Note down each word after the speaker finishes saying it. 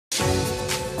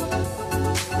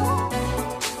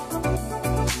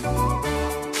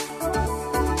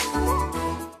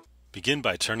Begin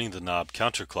by turning the knob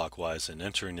counterclockwise and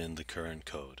entering in the current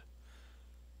code.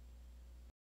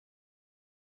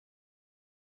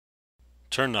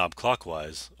 Turn knob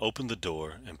clockwise, open the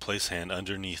door, and place hand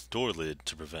underneath door lid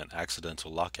to prevent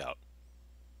accidental lockout.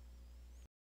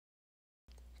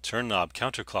 Turn knob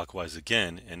counterclockwise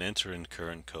again and enter in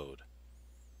current code.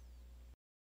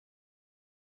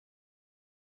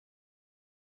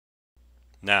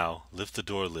 Now, lift the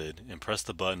door lid and press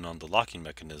the button on the locking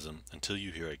mechanism until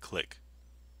you hear a click.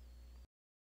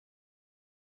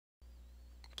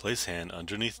 Place hand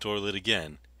underneath door lid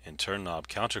again and turn knob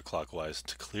counterclockwise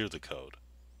to clear the code.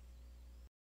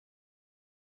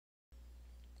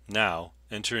 Now,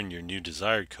 enter in your new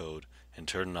desired code and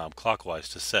turn knob clockwise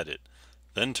to set it,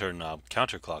 then turn knob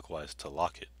counterclockwise to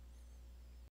lock it.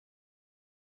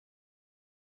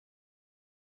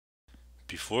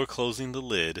 Before closing the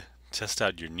lid, test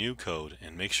out your new code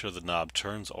and make sure the knob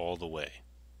turns all the way.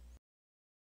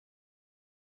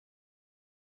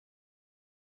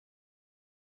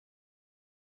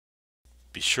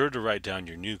 Be sure to write down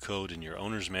your new code in your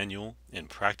owner's manual and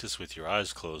practice with your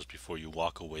eyes closed before you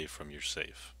walk away from your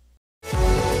safe.